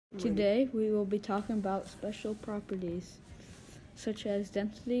Today we will be talking about special properties such as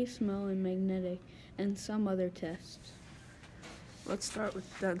density, smell, and magnetic, and some other tests. Let's start with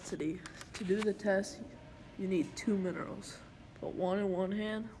density. To do the test, you need two minerals. Put one in one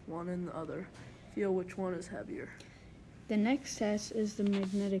hand, one in the other. Feel which one is heavier. The next test is the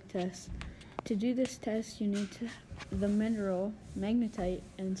magnetic test. To do this test, you need the mineral, magnetite,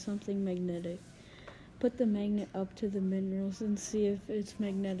 and something magnetic. Put the magnet up to the minerals and see if it's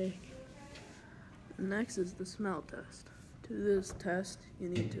magnetic. Next is the smell test. To do this test, you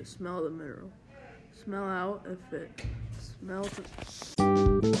need to smell the mineral. Smell out if it smells.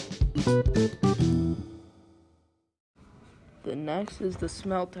 The next is the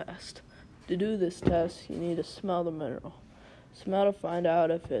smell test. To do this test, you need to smell the mineral. Smell to find out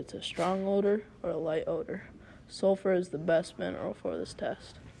if it's a strong odor or a light odor. Sulfur is the best mineral for this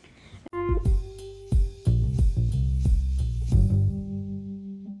test.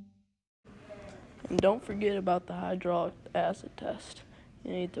 And don't forget about the hydraulic acid test.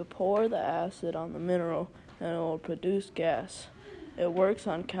 You need to pour the acid on the mineral and it will produce gas. It works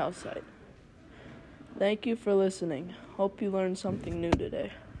on calcite. Thank you for listening. Hope you learned something new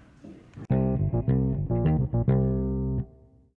today.